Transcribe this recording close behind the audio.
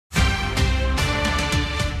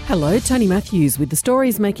Hello, Tony Matthews with the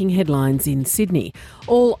stories making headlines in Sydney.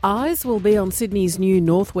 All eyes will be on Sydney's new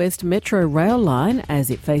North West Metro rail line as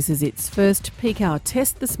it faces its first peak hour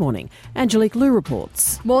test this morning. Angelique Liu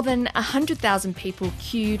reports. More than 100,000 people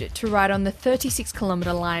queued to ride on the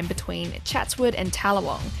 36-kilometre line between Chatswood and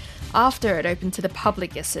Tallawong after it opened to the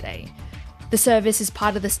public yesterday. The service is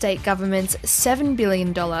part of the state government's $7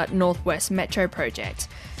 billion North West Metro project,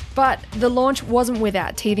 but the launch wasn't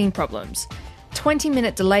without teething problems.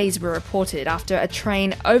 20-minute delays were reported after a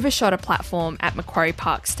train overshot a platform at Macquarie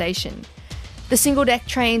Park Station. The single-deck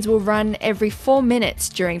trains will run every 4 minutes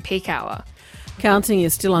during peak hour. Counting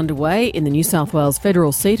is still underway in the New South Wales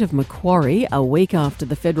federal seat of Macquarie, a week after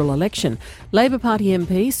the federal election. Labor Party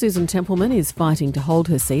MP Susan Templeman is fighting to hold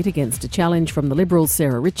her seat against a challenge from the Liberals'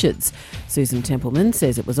 Sarah Richards. Susan Templeman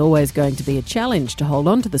says it was always going to be a challenge to hold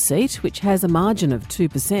on to the seat, which has a margin of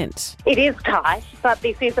 2%. It is tight, but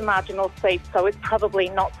this is a marginal seat, so it's probably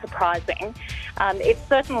not surprising. It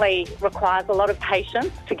certainly requires a lot of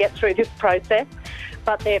patience to get through this process,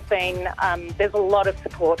 but there's a lot of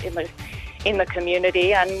support in the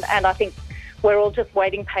community, and I think we're all just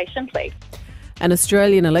waiting patiently. An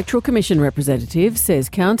Australian Electoral Commission representative says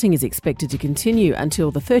counting is expected to continue until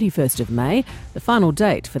the 31st of May, the final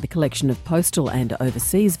date for the collection of postal and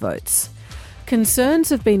overseas votes. Concerns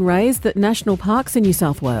have been raised that national parks in New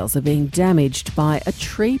South Wales are being damaged by a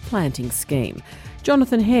tree planting scheme.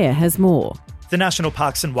 Jonathan Hare has more. The National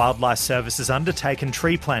Parks and Wildlife Service has undertaken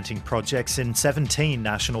tree planting projects in 17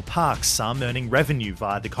 national parks, some earning revenue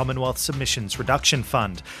via the Commonwealth Submissions Reduction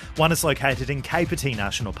Fund. One is located in Capertee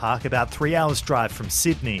National Park, about 3 hours' drive from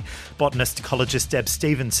Sydney. Botanist ecologist Deb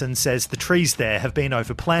Stevenson says the trees there have been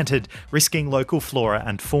overplanted, risking local flora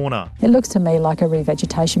and fauna. It looks to me like a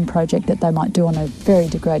revegetation project that they might do on a very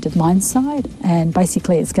degraded mine site, and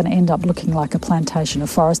basically it's going to end up looking like a plantation, a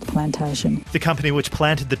forest plantation. The company which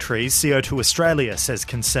planted the trees, CO2 Australia, says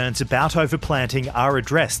concerns about overplanting are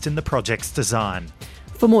addressed in the project's design.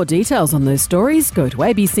 For more details on those stories, go to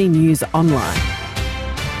ABC News Online.